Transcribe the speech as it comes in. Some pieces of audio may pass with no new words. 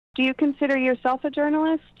Do you consider yourself a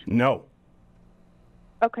journalist? No.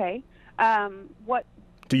 Okay. What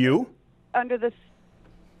Do you? under this,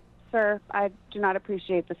 sir, I do not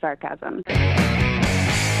appreciate the sarcasm.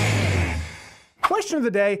 Question of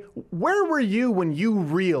the day, where were you when you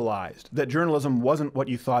realized that journalism wasn't what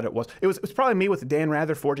you thought it was? It was probably me with Dan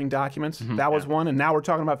Rather forging documents. That was one. And now we're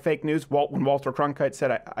talking about fake news. When Walter Cronkite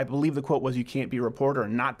said, I believe the quote was, "You can't be a reporter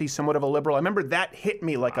and not be somewhat of a liberal." I remember that hit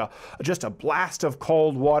me like just a blast of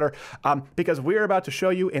cold water, because we're about to show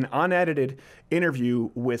you an unedited interview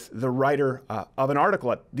with the writer of an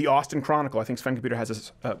article at the Austin Chronicle. I think Sven Computer has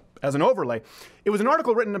this as an overlay. It was an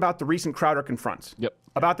article written about the recent Crowder Confronts. Yep.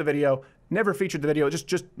 About the video. Never featured the video,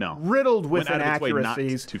 just riddled with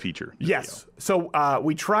inaccuracies. Not to feature the yes. video. So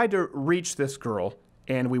we tried to reach this girl,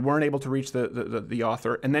 and we weren't able to reach the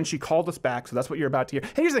author, and then she called us back, so that's what you're about to hear.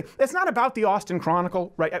 Hey, here's the thing, it's not about the Austin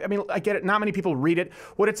Chronicle, right? I mean, I get it, not many people read it.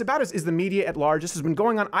 What it's about is the media at large. This has been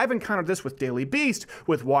going on. I've encountered this with Daily Beast,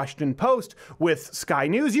 with Washington Post, with Sky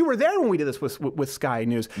News. You were there when we did this with Sky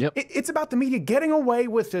News. Yep. It's about the media getting away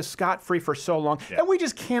with this scot-free for so long, and we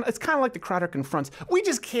just can't, it's kind of like the Crowder Confronts. We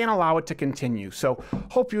just can't allow it to continue. So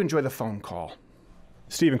hope you enjoy the phone call.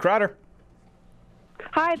 Stephen Crowder.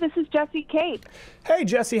 Hi, this is Jesse Kate. Hey,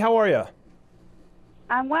 Jesse, how are you?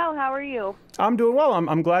 I'm well. How are you? I'm doing well.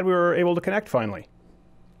 I'm glad we were able to connect finally.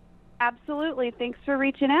 Absolutely. Thanks for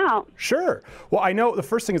reaching out. Sure. Well, I know the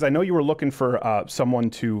first thing is I know you were looking for someone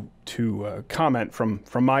to comment from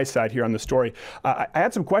my side here on the story. I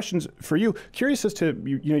had some questions for you. Curious as to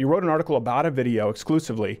you wrote an article about a video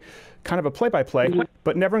exclusively, kind of a play-by-play,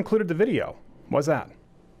 but never included the video. Why's that?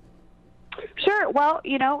 Sure. Well,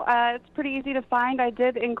 it's pretty easy to find. I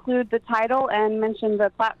did include the title and mention the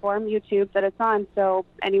platform, YouTube, that it's on, so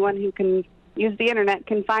anyone who can use the internet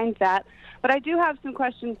can find that. But I do have some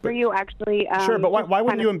questions for you, actually. Sure, but why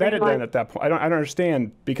wouldn't you embed it then at that point? I don't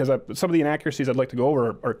understand, because some of the inaccuracies I'd like to go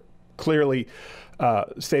over are clearly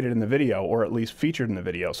stated in the video, or at least featured in the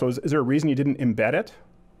video. So is there a reason you didn't embed it?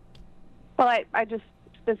 Well, I just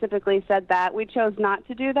specifically said that. We chose not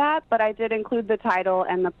to do that, but I did include the title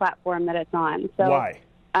and the platform that it's on. So, why?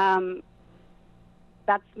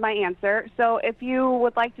 That's my answer. So if you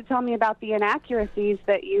would like to tell me about the inaccuracies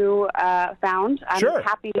that you found, I'm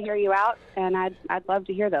happy to hear you out, and I'd love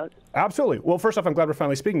to hear those. Absolutely. Well, first off, I'm glad we're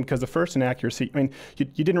finally speaking, because the first inaccuracy, I mean, you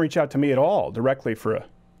didn't reach out to me at all directly for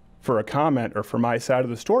a comment or for my side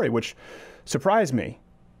of the story, which surprised me,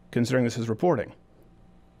 considering this is reporting.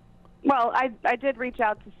 Well, I did reach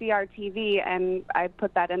out to CRTV, and I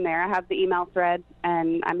put that in there. I have the email thread,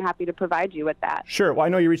 and I'm happy to provide you with that. Sure. Well, I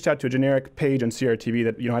know you reached out to a generic page on CRTV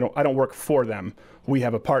that, I don't work for them. We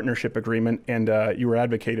have a partnership agreement, and you were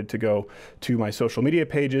advocated to go to my social media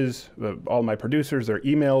pages. All my producers, their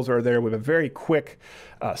emails are there. We have a very quick,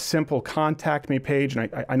 simple contact me page,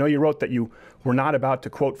 and I know you wrote that you were not about to,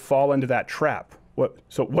 quote, fall into that trap.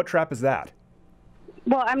 So what trap is that?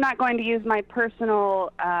 Well, I'm not going to use my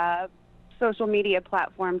personal social media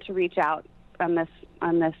platform to reach out on this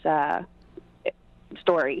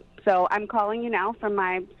story. So I'm calling you now from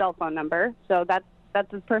my cell phone number. So that's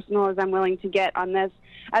as personal as I'm willing to get on this.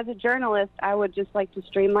 As a journalist, I would just like to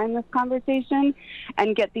streamline this conversation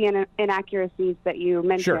and get the inaccuracies that you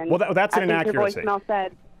mentioned. Sure. Well, that's an inaccuracy. Your voicemail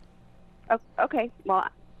said, okay, well,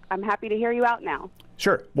 I'm happy to hear you out now.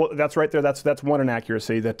 Sure. Well, that's right there. That's one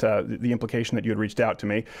inaccuracy, that the implication that you had reached out to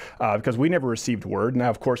me, because we never received word. Now,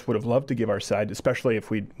 of course, would have loved to give our side, especially if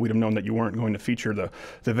we'd have known that you weren't going to feature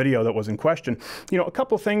the video that was in question. A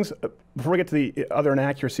couple of things before we get to the other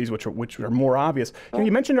inaccuracies, which are more obvious.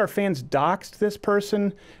 You mentioned our fans doxed this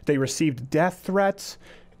person. They received death threats.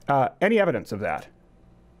 Any evidence of that?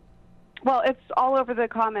 Well, it's all over the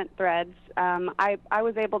comment threads. I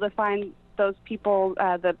was able to find those people,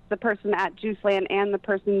 the person at Juiceland and the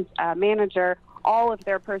person's manager, all of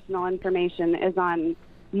their personal information is on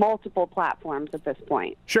multiple platforms at this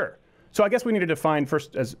point. Sure. So I guess we need to define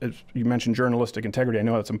first, as you mentioned, journalistic integrity. I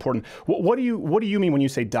know that's important. What do you mean when you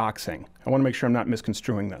say doxing? I want to make sure I'm not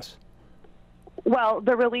misconstruing this. Well,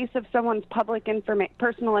 the release of someone's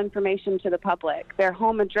personal information to the public, their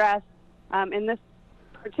home address. In this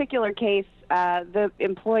particular case, the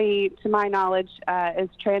employee, to my knowledge, is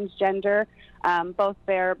transgender. Both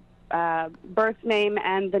their birth name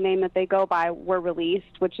and the name that they go by were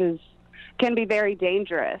released, which can be very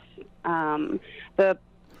dangerous.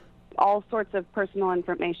 All sorts of personal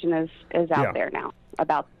information is out there now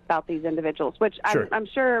about these individuals, which I'm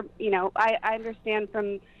sure, I understand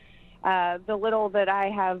from the little that I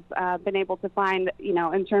have been able to find,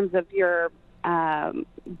 in terms of your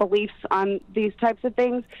beliefs on these types of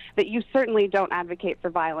things, that you certainly don't advocate for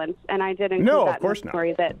violence. And I did include that in the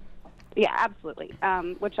story that Yeah, absolutely.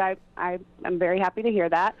 Which I am very happy to hear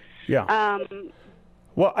that. Yeah.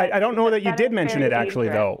 Well, I don't know that you did mention it, actually,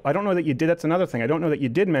 dangerous. though. I don't know that you did. That's another thing. I don't know that you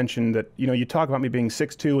did mention that, you talk about me being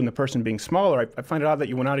 6'2" and the person being smaller. I find it odd that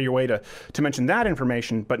you went out of your way to mention that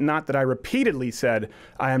information, but not that I repeatedly said,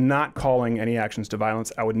 I am not calling any actions to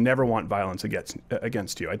violence. I would never want violence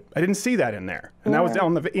against you. I didn't see that in there. And that was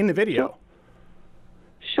in the video.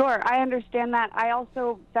 Sure, I understand that.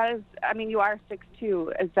 You are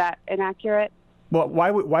 6'2". Is that inaccurate? Well,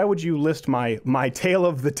 why would you list my tale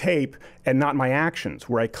of the tape and not my actions,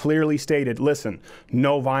 where I clearly stated, listen,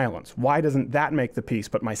 no violence? Why doesn't that make the piece,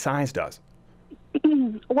 but my size does?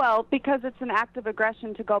 Well, because it's an act of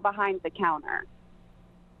aggression to go behind the counter.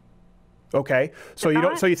 Okay, so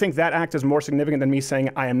you think that act is more significant than me saying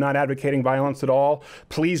I am not advocating violence at all?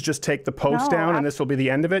 Please just take the post down, and this will be the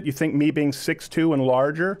end of it. You think me being 6'2" and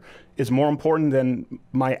larger is more important than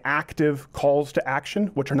my active calls to action,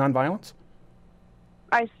 which are nonviolence?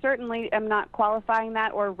 I certainly am not qualifying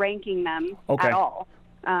that or ranking them at all.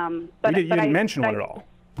 You didn't mention one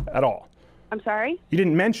at all. I'm sorry? You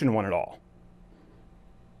didn't mention one at all.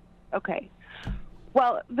 Okay.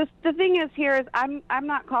 Well, the thing is here is I'm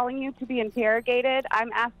not calling you to be interrogated. I'm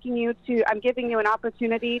giving you an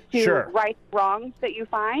opportunity to right wrongs that you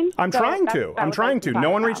find. I'm trying to. No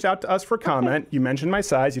one reached out to us for comment. You mentioned my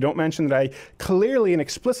size. You don't mention that I clearly and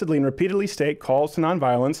explicitly and repeatedly state calls to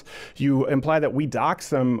nonviolence. You imply that we dox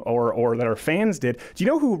them or that our fans did. Do you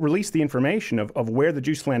know who released the information of where the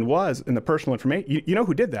juice land was in the personal information? You know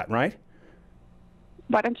who did that, right?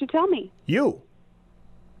 Why don't you tell me? You.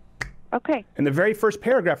 Okay. In the very first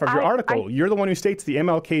paragraph of your article, you're the one who states the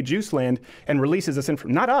MLK Juice Land and releases this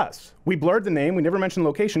information. Not us. We blurred the name. We never mentioned the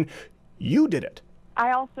location. You did it.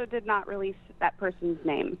 I also did not release that person's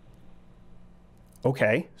name.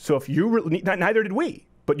 Okay. So if neither did we.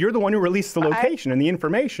 But you're the one who released the location and the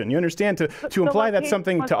information. You understand, to imply that's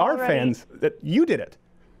something to our fans, that you did it.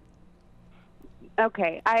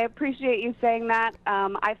 Okay. I appreciate you saying that.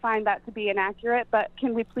 I find that to be inaccurate, but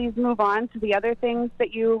can we please move on to the other things that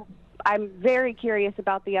I'm very curious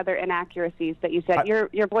about the other inaccuracies that you said. Your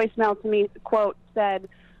voicemail to me, quote, said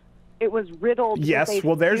it was riddled. Yes,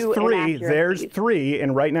 well, there's three. There's three,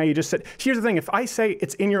 and right now you just said, here's the thing. If I say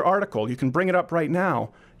it's in your article, you can bring it up right now.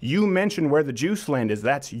 You mention where the juice land is.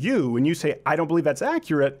 That's you, and you say, I don't believe that's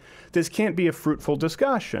accurate. This can't be a fruitful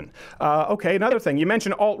discussion. Okay, another thing. You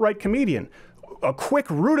mentioned alt-right comedian. A quick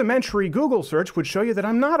rudimentary Google search would show you that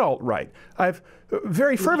I'm not alt-right. I've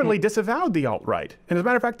very fervently disavowed the alt-right. And as a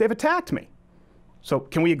matter of fact, they've attacked me. So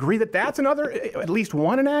can we agree that that's at least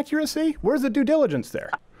one inaccuracy? Where's the due diligence there?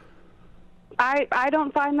 I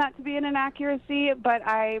don't find that to be an inaccuracy, but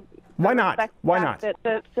Why not? Why not?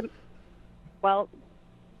 Well,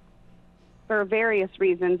 for various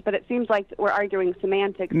reasons, but it seems like we're arguing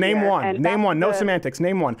semantics. Name one. Name one. No semantics.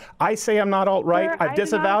 Name one. I say I'm not alt-right. I've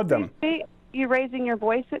disavowed them. You raising your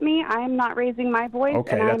voice at me? I am not raising my voice.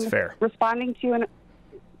 Okay, that's fair. Responding to you,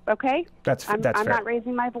 okay? That's fair. I'm not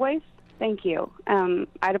raising my voice. Thank you.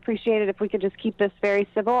 I'd appreciate it if we could just keep this very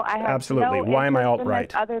civil. I have absolutely. Why am I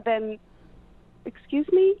alt-right? Other than, excuse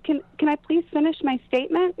me, can I please finish my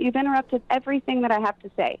statement? You've interrupted everything that I have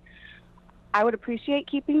to say. I would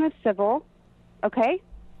appreciate keeping this civil, okay?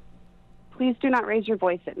 Please do not raise your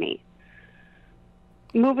voice at me.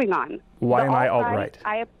 Moving on. Why am I alt-right?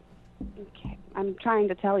 Okay, I'm trying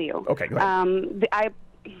to tell you. Okay, go ahead.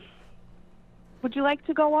 Would you like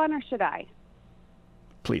to go on, or should I?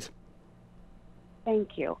 Please.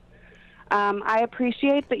 Thank you. I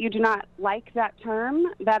appreciate that you do not like that term.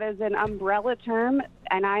 That is an umbrella term,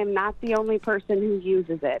 and I am not the only person who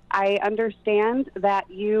uses it. I understand that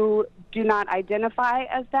you do not identify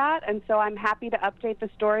as that, and so I'm happy to update the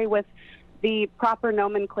story with the proper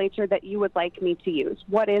nomenclature that you would like me to use.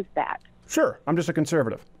 What is that? Sure. I'm just a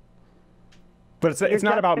conservative. But it's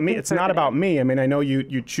not about me. It's not about me. I mean, I know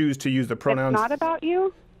you choose to use the pronouns. It's not about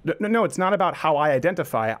you? No, it's not about how I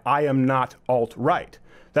identify. I am not alt-right.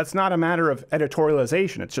 That's not a matter of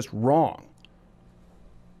editorialization. It's just wrong.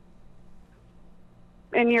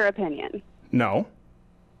 In your opinion? No.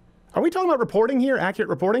 Are we talking about reporting here, accurate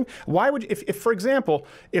reporting? Why would, if for example,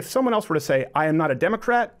 if someone else were to say, I am not a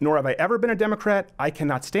Democrat, nor have I ever been a Democrat, I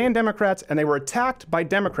cannot stand Democrats, and they were attacked by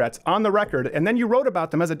Democrats on the record, and then you wrote about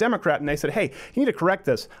them as a Democrat, and they said, hey, you need to correct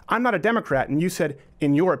this. I'm not a Democrat, and you said,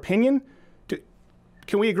 in your opinion,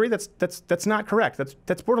 can we agree that's not correct?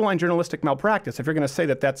 That's borderline journalistic malpractice if you're going to say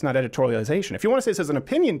that that's not editorialization. If you want to say this as an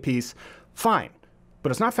opinion piece, fine,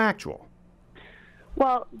 but it's not factual.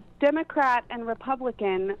 Well, Democrat and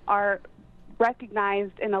Republican are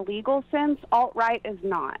recognized in a legal sense. Alt-right is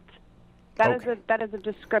not. That is a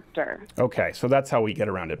descriptor. Okay, so that's how we get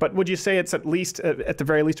around it. But would you say it's at the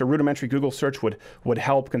very least, a rudimentary Google search would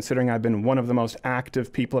help, considering I've been one of the most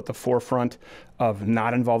active people at the forefront of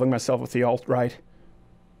not involving myself with the alt-right?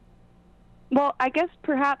 Well, I guess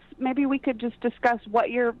perhaps maybe we could just discuss what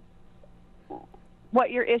your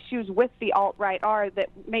issues with the alt-right are that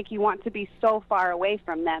make you want to be so far away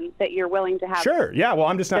from them that you're willing to have. Sure. Yeah. Well,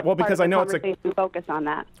 I'm just not. Well, because I know it's a focus on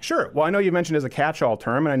that. Sure. Well, I know you mentioned it as a catch-all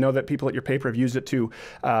term, and I know that people at your paper have used it to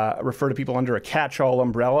refer to people under a catch-all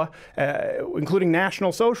umbrella, including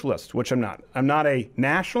National Socialists, which I'm not. I'm not a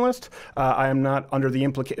nationalist. I am not under the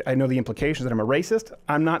I know the implications that I'm a racist.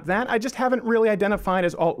 I'm not that. I just haven't really identified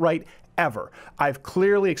as alt-right ever. I've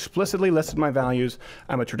clearly, explicitly listed my values.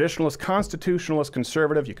 I'm a traditionalist, constitutionalist,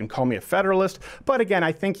 conservative. You can call me a federalist. But again,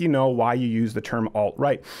 I think you know why you use the term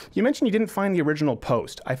alt-right. You mentioned you didn't find the original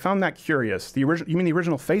post. I found that curious. You mean the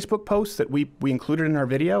original Facebook posts that we included in our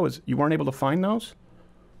video? You weren't able to find those?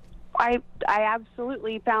 I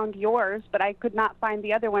absolutely found yours, but I could not find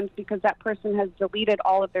the other ones because that person has deleted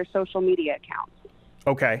all of their social media accounts.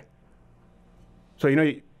 Okay. So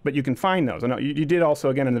but you can find those. I know you did also,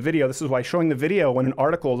 again, in the video. This is why showing the video when an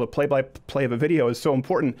article is a play-by-play of a video is so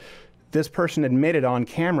important. This person admitted on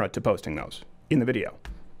camera to posting those in the video.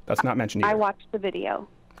 That's not mentioned either. I watched the video.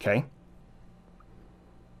 Okay.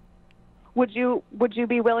 Would you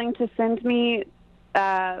be willing to send me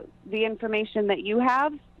the information that you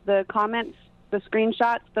have, the comments, the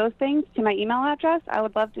screenshots, those things, to my email address? I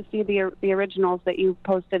would love to see the originals that you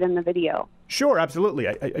posted in the video. Sure, absolutely.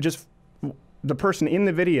 The person in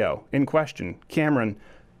the video in question, Cameron,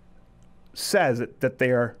 says that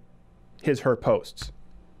they are her posts.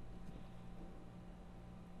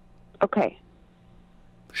 Okay.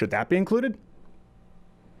 Should that be included?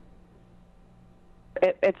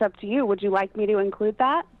 It's up to you. Would you like me to include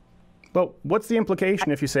that? Well, what's the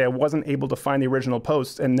implication if you say I wasn't able to find the original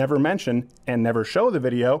posts and never mention and never show the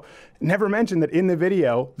video, never mention that in the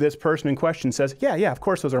video this person in question says, yeah, of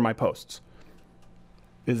course those are my posts?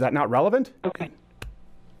 Is that not relevant? Okay.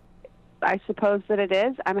 I suppose that it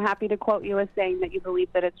is. I'm happy to quote you as saying that you believe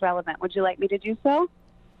that it's relevant. Would you like me to do so?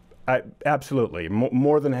 Absolutely.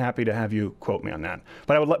 More than happy to have you quote me on that.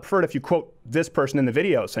 But I would prefer it if you quote this person in the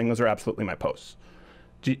video saying those are absolutely my posts.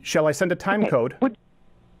 Shall I send a time code?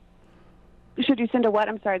 Should you send a what?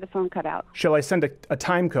 I'm sorry, the phone cut out. Shall I send a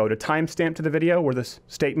time code, a timestamp to the video where this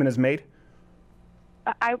statement is made?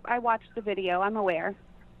 I watched the video. I'm aware.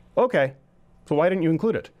 Okay. So why didn't you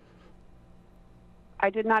include it?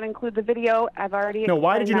 I did not include the video. I've already. No,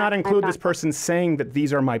 why did you not include this person saying that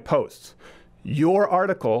these are my posts? Your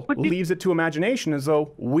article leaves it to imagination as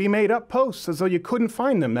though we made up posts, as though you couldn't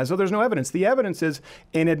find them, as though there's no evidence. The evidence is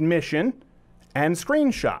an admission and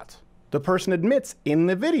screenshots. The person admits in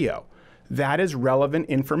the video. That is relevant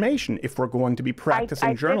information if we're going to be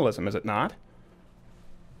practicing journalism, is it not?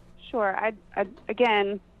 Sure.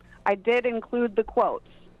 Again, I did include the quotes.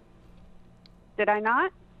 Did I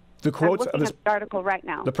not? The quotes of this article right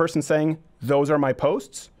now. The person saying, those are my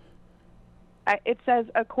posts? It says,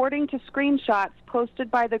 according to screenshots posted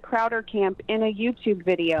by the Crowder camp in a YouTube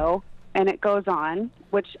video, and it goes on,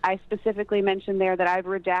 which I specifically mentioned there that I've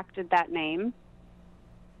redacted that name.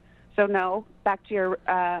 So no, back to your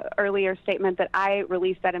earlier statement that I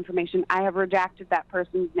released that information, I have redacted that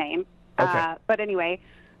person's name. Okay. But anyway,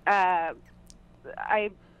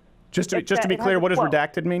 Just to be clear, what does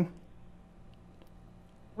redacted mean?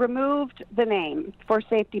 Removed the name for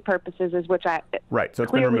safety purposes is which I right, so it's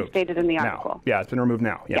clearly been removed. Stated in the article. Now. Yeah, it's been removed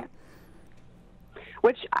now. Yeah.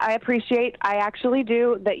 Which I appreciate. I actually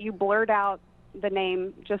do that you blurred out the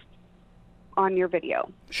name just on your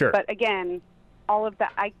video. Sure. But again, all of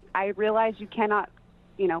that, I realize you cannot,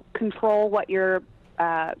 control what your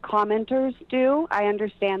commenters do. I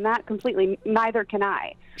understand that completely. Neither can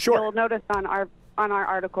I. Sure. You'll notice on our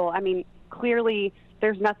article, clearly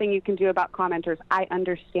there's nothing you can do about commenters. I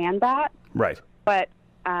understand that. Right. But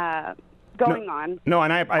going on. No,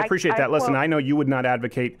 and I appreciate that. Listen, I know you would not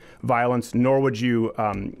advocate violence, nor would you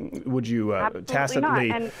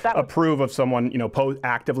tacitly approve of someone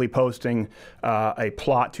actively posting a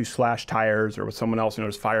plot to slash tires, or with someone else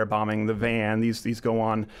is firebombing the van. These go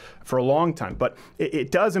on for a long time, but it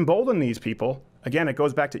does embolden these people. Again, it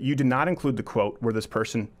goes back to you did not include the quote where this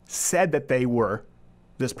person said that they were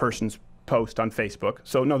this person's post on Facebook.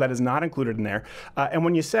 So no, that is not included in there. And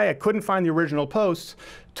when you say I couldn't find the original posts,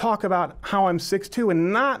 talk about how I'm 6'2"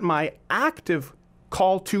 and not my active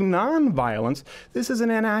call to nonviolence. This is an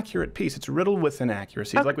inaccurate piece. It's riddled with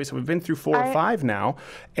inaccuracies. Okay. Like we said, we've been through 4 or 5 now,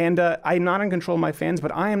 and I'm not in control of my fans,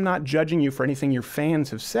 but I am not judging you for anything your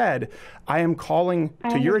fans have said. I am calling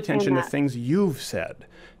to your attention the things you've said.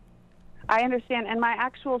 I understand. And my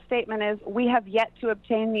actual statement is we have yet to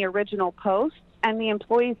obtain the original posts, and the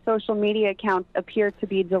employees' social media accounts appear to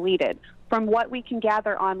be deleted. From what we can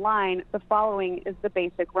gather online, the following is the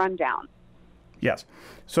basic rundown. Yes.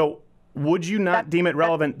 So would you not deem it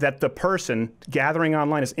relevant that the person gathering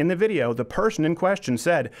online is in the video, the person in question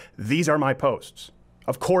said, these are my posts.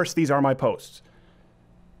 Of course, these are my posts.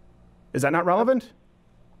 Is that not relevant?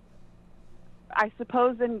 I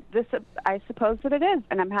suppose that it is,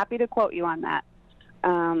 and I'm happy to quote you on that.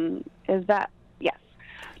 Is that, yes.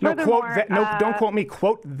 No, don't quote me.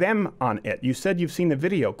 Quote them on it. You said you've seen the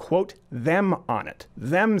video. Quote them on it.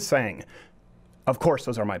 Them saying, of course,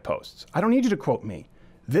 those are my posts. I don't need you to quote me.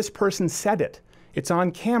 This person said it. It's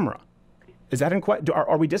on camera. Is that in question?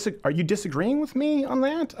 Are you disagreeing with me on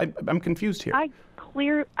that? I'm confused here.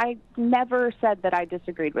 I never said that I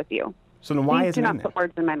disagreed with you. So then why Please is do it not in there? put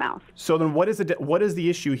words in my mouth. So then what is the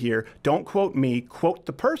issue here? Don't quote me. Quote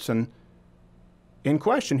the person in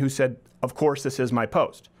question who said, of course, this is my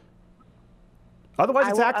post. Otherwise,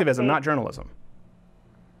 it's activism, not journalism.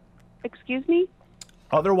 Excuse me?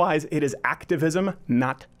 Otherwise, it is activism,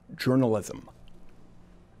 not journalism.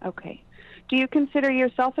 Okay. Do you consider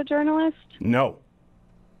yourself a journalist? No.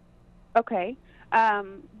 Okay.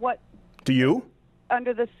 What? Do you?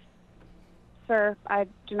 Under this, sir, I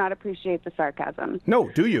do not appreciate the sarcasm. No,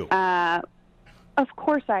 do you? Of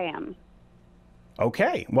course I am.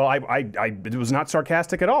 Okay. Well, it was not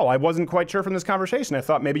sarcastic at all. I wasn't quite sure from this conversation. I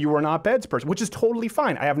thought maybe you were an op-eds person, which is totally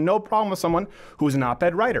fine. I have no problem with someone who's an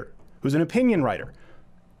op-ed writer, who's an opinion writer.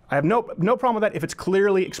 I have no problem with that if it's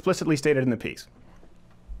clearly, explicitly stated in the piece.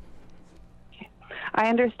 Okay. I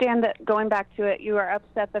understand that, going back to it, you are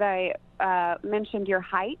upset that I mentioned your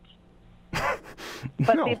height.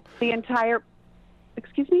 But no. the entire...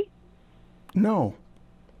 Excuse me? No.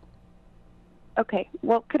 Okay.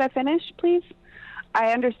 Well, could I finish, please?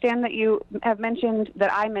 I understand that you have mentioned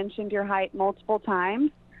that I mentioned your height multiple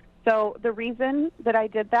times. So the reason that I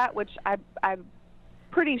did that, which I'm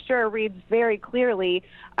pretty sure reads very clearly,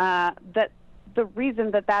 that the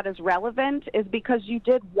reason that is relevant is because you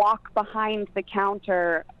did walk behind the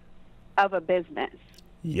counter of a business.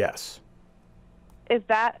 Yes. Is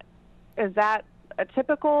that a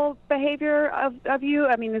typical behavior of you?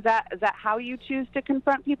 I mean, is that how you choose to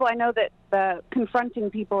confront people? I know that the confronting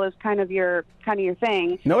people is kind of your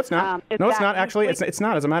thing. No, it's not. No, it's not. Actually, it's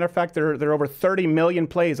not. As a matter of fact, there are over 30 million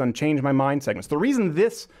plays on Change My Mind segments. The reason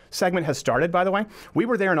this segment has started, by the way, we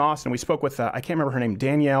were there in Austin. We spoke with, I can't remember her name,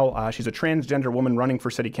 Danielle. She's a transgender woman running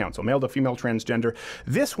for city council, male to female transgender.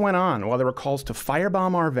 This went on while there were calls to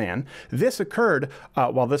firebomb our van. This occurred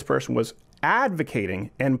while this person was advocating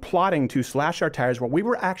and plotting to slash our tires, where we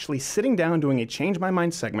were actually sitting down doing a Change My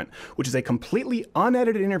Mind segment, which is a completely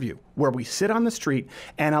unedited interview where we sit on the street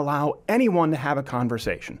and allow anyone to have a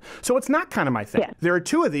conversation. So it's not kind of my thing. Yeah. There are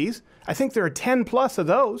 2 of these. I think there are 10 plus of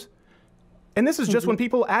those. And this is just when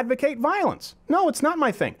people advocate violence. No, it's not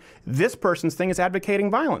my thing. This person's thing is advocating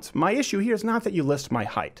violence. My issue here is not that you list my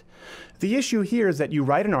height. The issue here is that you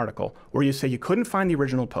write an article where you say you couldn't find the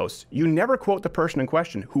original posts. You never quote the person in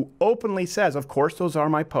question who openly says, of course, those are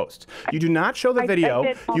my posts. You do not show the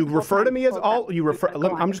video. You refer to me as alt.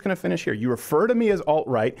 I'm just going to finish here. You refer to me as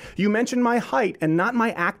alt-right. You mention my height and not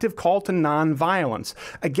my active call to nonviolence.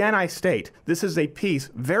 Again, I state, this is a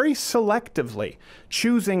piece very selectively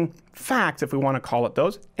choosing facts, if we want to call it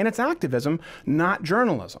those, and it's activism, not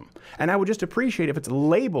journalism. And I would just appreciate if it's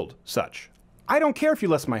labeled such. I don't care if you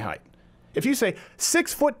list my height. If you say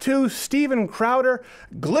 6'2" Steven Crowder,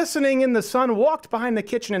 glistening in the sun, walked behind the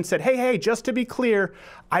kitchen and said, hey, just to be clear,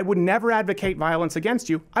 I would never advocate violence against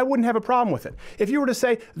you, I wouldn't have a problem with it. If you were to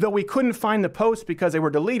say, though we couldn't find the posts because they were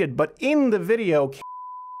deleted, but in the video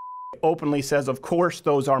openly says, of course,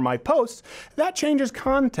 those are my posts, that changes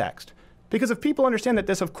context. Because if people understand that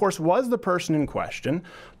this, of course, was the person in question,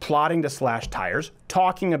 plotting to slash tires,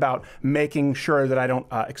 talking about making sure that I don't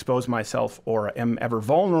expose myself or am ever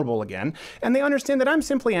vulnerable again, and they understand that I'm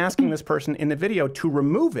simply asking this person in the video to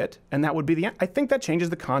remove it, and that would be the end, I think that changes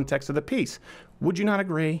the context of the piece. Would you not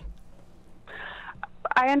agree?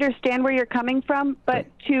 I understand where you're coming from, but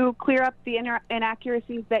to clear up the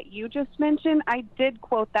inaccuracies that you just mentioned, I did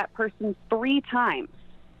quote that person 3 times.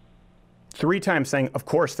 3 times saying, of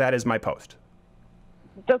course, that is my post.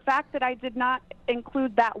 The fact that I did not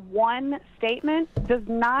include that one statement does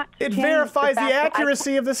not It change verifies the fact that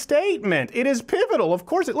accuracy of the statement. It is pivotal. Of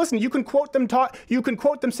course, listen, you can quote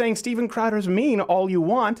them saying Steven Crowder's mean all you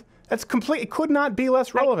want. That's complete. It could not be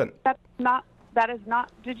less relevant. That is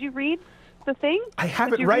not. Did you read the thing? I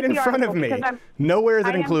have it right in front of me. Nowhere is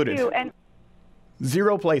it included.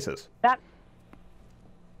 0 places.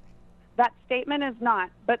 That statement is not,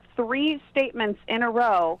 but 3 statements in a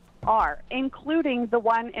row are, including the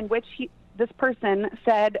one in which this person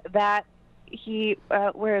said that he,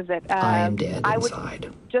 where is it? I am dead I inside.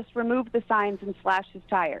 would just remove the signs and slash his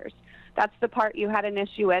tires. That's the part you had an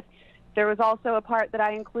issue with. There was also a part that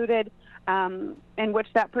I included in which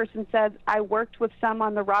that person says, I worked with some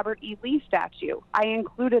on the Robert E. Lee statue. I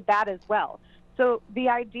included that as well. So the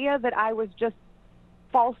idea that I was just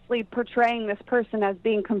falsely portraying this person as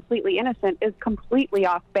being completely innocent is completely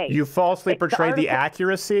off base. You falsely portrayed the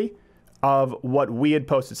accuracy of what we had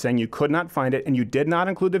posted, saying you could not find it, and you did not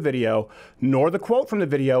include the video, nor the quote from the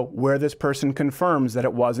video where this person confirms that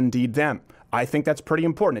it was indeed them. I think that's pretty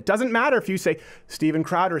important. It doesn't matter if you say, Steven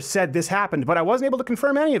Crowder said this happened, but I wasn't able to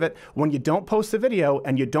confirm any of it, when you don't post the video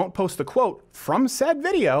and you don't post the quote from said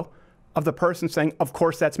video of the person saying, of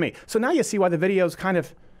course that's me. So now you see why the video is kind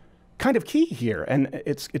of key here, and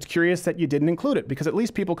it's curious that you didn't include it, because at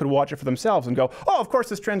least people could watch it for themselves and go, oh, of course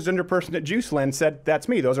this transgender person at Juiceland said that's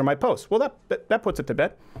me, those are my posts. Well, that puts it to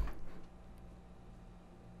bed.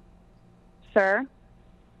 Sir,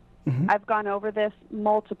 I've gone over this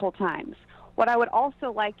multiple times. What I would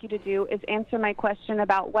also like you to do is answer my question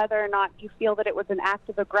about whether or not you feel that it was an act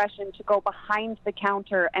of aggression to go behind the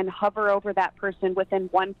counter and hover over that person within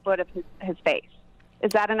 1 foot of his face.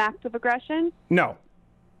 Is that an act of aggression? No.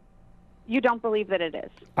 You don't believe that it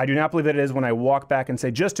is? I do not believe that it is when I walk back and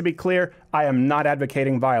say, just to be clear, I am not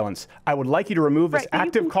advocating violence. I would like you to remove this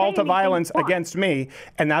active call to violence against me,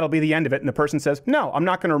 and that'll be the end of it. And the person says, no, I'm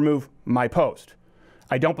not going to remove my post.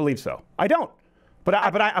 I don't believe so. I don't. But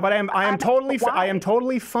I am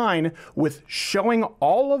totally fine with showing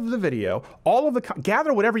all of the video,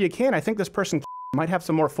 gather whatever you can. I think this person might have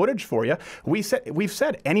some more footage for you. We've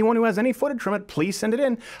said anyone who has any footage from it, please send it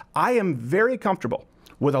in. I am very comfortable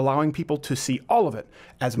with allowing people to see all of it,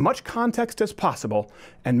 as much context as possible,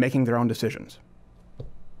 and making their own decisions.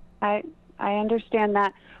 I understand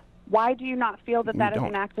that. Why do you not feel that that is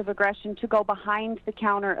an act of aggression to go behind the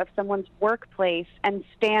counter of someone's workplace and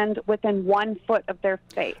stand within 1 foot of their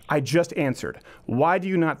face? I just answered. Why do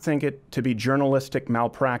you not think it to be journalistic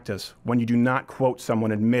malpractice when you do not quote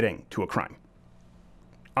someone admitting to a crime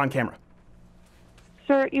on camera?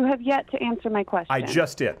 Sir, you have yet to answer my question. I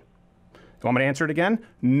just did. You want me to answer it again?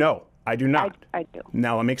 No, I do not. I do.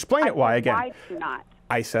 Now let me explain it why again. Why do not?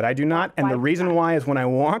 I said I do not, and the reason why is when I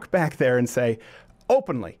walk back there and say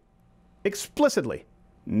openly, explicitly,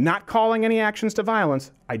 not calling any actions to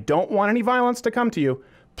violence, I don't want any violence to come to you,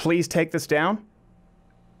 please take this down.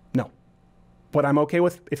 No. But I'm okay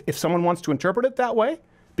with, if someone wants to interpret it that way,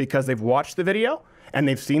 because they've watched the video and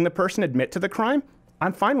they've seen the person admit to the crime,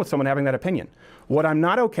 I'm fine with someone having that opinion. What I'm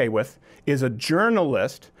not okay with is a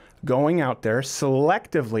journalist going out there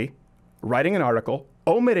selectively writing an article,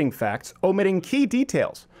 omitting facts, omitting key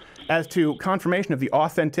details as to confirmation of the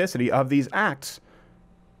authenticity of these acts,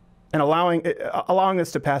 and allowing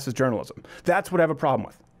this to pass as journalism. That's what I have a problem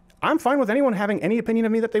with. I'm fine with anyone having any opinion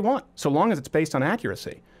of me that they want, so long as it's based on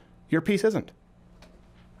accuracy. Your piece isn't.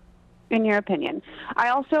 In your opinion. I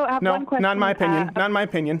also have one question. No, not in my opinion. Not in my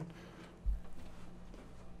opinion.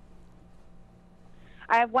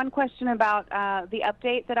 I have one question about the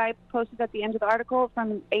update that I posted at the end of the article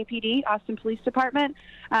from APD, Austin Police Department,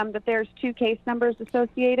 that there's 2 case numbers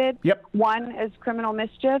associated. Yep. One is criminal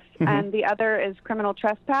mischief, and the other is criminal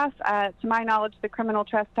trespass. To my knowledge, the criminal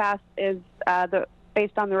trespass is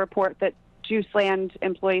based on the report that Juiceland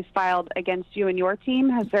employees filed against you and your team.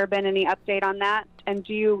 Has there been any update on that? And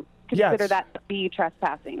do you consider that to be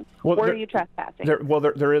trespassing? Well, were you trespassing? There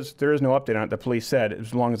is no update on it. The police said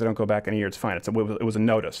as long as I don't go back in a year, it's fine. It was a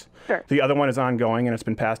notice. Sure. The other one is ongoing, and it's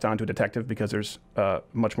been passed on to a detective because there's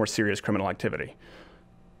much more serious criminal activity.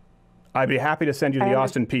 I'd be happy to send you the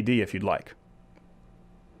Austin PD if you'd like.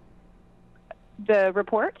 The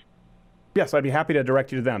report? Yes, I'd be happy to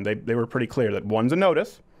direct you to them. They were pretty clear that one's a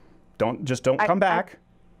notice. Don't come back.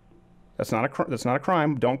 That's not a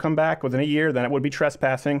crime. Don't come back within a year. Then it would be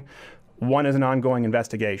trespassing. One is an ongoing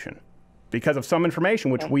investigation because of some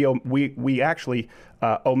information which we actually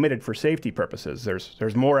omitted for safety purposes.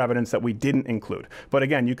 There's more evidence that we didn't include. But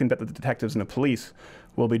again, you can bet that the detectives and the police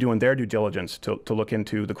will be doing their due diligence to look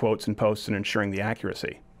into the quotes and posts and ensuring the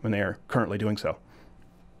accuracy when they are currently doing so.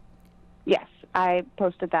 Yes, I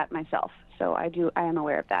posted that myself, so I am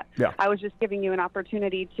aware of that. Yeah. I was just giving you an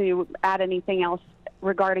opportunity to add anything else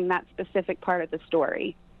regarding that specific part of the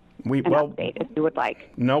story. Update if you would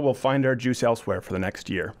like. No, we'll find our juice elsewhere for the next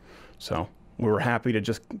year. So we were happy to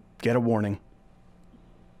just get a warning.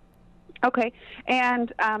 Okay.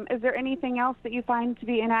 And is there anything else that you find to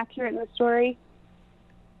be inaccurate in the story?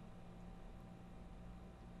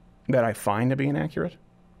 That I find to be inaccurate?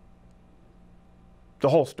 The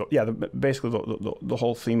whole story, yeah, basically the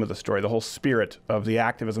whole theme of the story, the whole spirit of the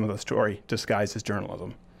activism of the story disguised as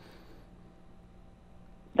journalism.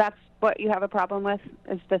 That's what you have a problem with,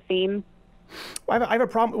 is the theme? I have a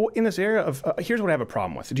problem in this area of, here's what I have a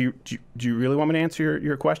problem with. Do you really want me to answer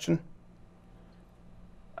your question?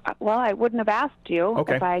 Well, I wouldn't have asked you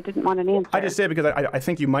if I didn't want an answer. I just say it because I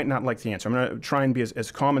think you might not like the answer. I'm going to try and be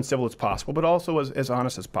as calm and civil as possible, but also as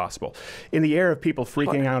honest as possible. In the era of people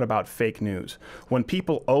freaking out about fake news, when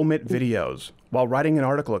people omit videos while writing an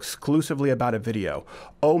article exclusively about a video,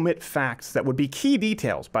 omit facts that would be key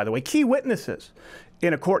details, by the way, key witnesses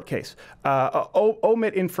in a court case,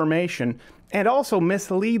 omit information, and also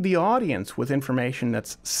mislead the audience with information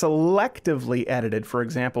that's selectively edited. For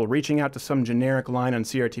example, reaching out to some generic line on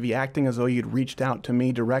CRTV, acting as though you'd reached out to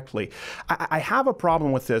me directly. I have a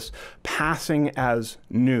problem with this passing as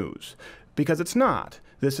news, because it's not.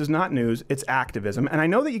 This is not news, it's activism. And I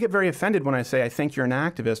know that you get very offended when I say I think you're an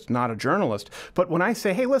activist, not a journalist. But when I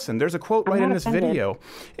say, hey, listen, there's a quote right in this video,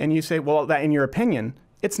 and you say, well, that in your opinion,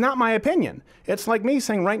 it's not my opinion. It's like me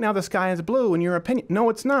saying right now the sky is blue in your opinion.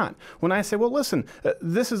 No, it's not. When I say, well, listen,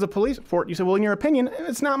 this is a police report, you say, well, in your opinion,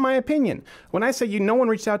 it's not my opinion. When I say no one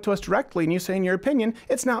reached out to us directly and you say in your opinion,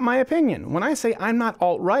 it's not my opinion. When I say I'm not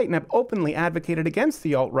alt-right and I've openly advocated against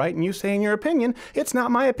the alt-right and you say in your opinion, it's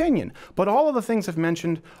not my opinion. But all of the things I've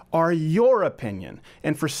mentioned are your opinion.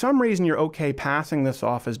 And for some reason, you're okay passing this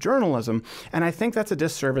off as journalism. And I think that's a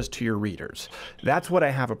disservice to your readers. That's what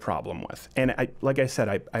I have a problem with. And like I said,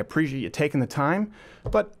 I appreciate you taking the time,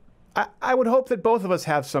 but I would hope that both of us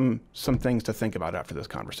have some things to think about after this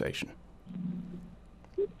conversation.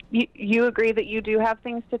 You agree that you do have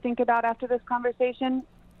things to think about after this conversation?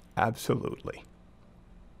 Absolutely.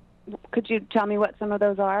 Could you tell me what some of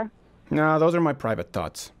those are? No, those are my private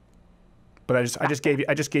thoughts. But I just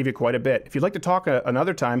gave you quite a bit. If you'd like to talk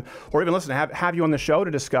another time, or even listen, have you on the show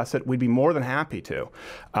to discuss it, we'd be more than happy to.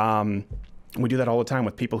 We do that all the time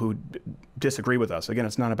with people who disagree with us. Again,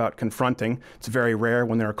 it's not about confronting. It's very rare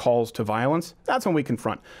when there are calls to violence. That's when we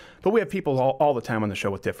confront. But we have people all the time on the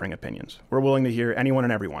show with differing opinions. We're willing to hear anyone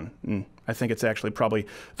and everyone. And I think it's actually probably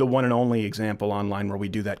the one and only example online where we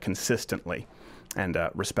do that consistently and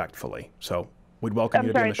respectfully. So we'd welcome you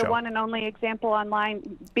to be on the show. The one and only example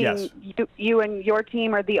online being yes. You and your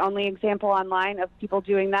team are the only example online of people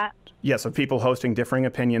doing that? Yes, of people hosting differing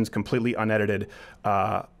opinions, completely unedited,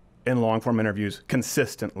 in long-form interviews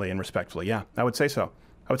consistently and respectfully. Yeah, I would say so.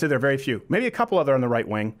 I would say there are very few. Maybe a couple other on the right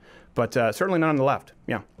wing, but certainly not on the left.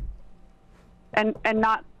 Yeah. And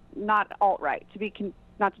not alt-right,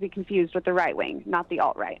 not to be confused with the right wing, not the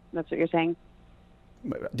alt-right. That's what you're saying?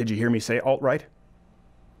 Did you hear me say alt-right?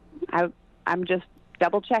 I'm just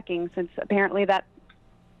double-checking, since apparently that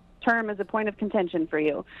term is a point of contention for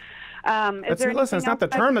you. Listen, it's not the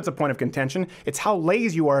term that's a point of contention. It's how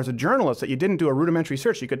lazy you are as a journalist that you didn't do a rudimentary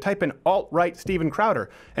search. You could type in alt-right Steven Crowder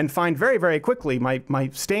and find very, very quickly my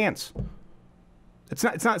stance. It's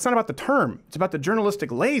not about the term. It's about the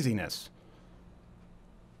journalistic laziness.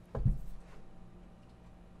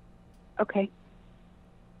 Okay.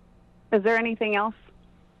 Is there anything else?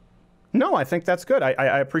 No, I think that's good.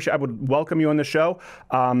 I appreciate. I would welcome you on the show.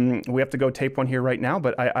 We have to go tape one here right now,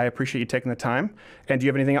 but I appreciate you taking the time. And do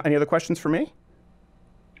you have any other questions for me?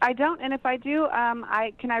 I don't. And if I do,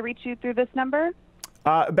 can I reach you through this number?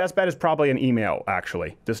 Best bet is probably an email.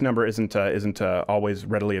 Actually, this number isn't always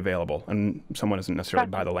readily available, and someone isn't necessarily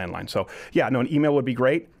by the landline. So yeah, no, an email would be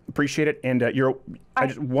great. Appreciate it. And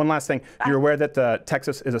one last thing. You're aware that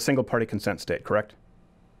Texas is a single-party consent state, correct?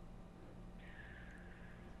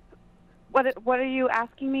 What are you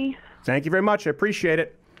asking me? Thank you very much. I appreciate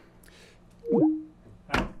it.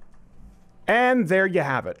 And there you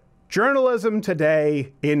have it. Journalism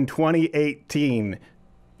today in 2018.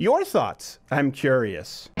 Your thoughts? I'm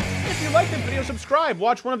curious. If you like this video, subscribe,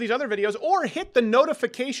 watch one of these other videos, or hit the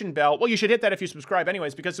notification bell. Well, you should hit that if you subscribe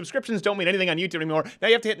anyways, because subscriptions don't mean anything on YouTube anymore. Now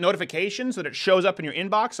you have to hit notifications so that it shows up in your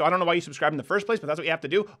inbox. So I don't know why you subscribe in the first place, but that's what you have to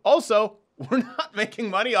do. Also, we're not making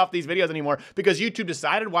money off these videos anymore because YouTube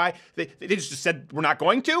decided why. They just said we're not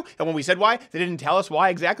going to. And when we said why, they didn't tell us why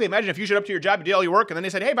exactly. Imagine if you showed up to your job, you did all your work, and then they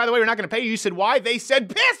said, hey, by the way, we're not going to pay you. You said why? They said,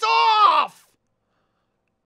 piss off!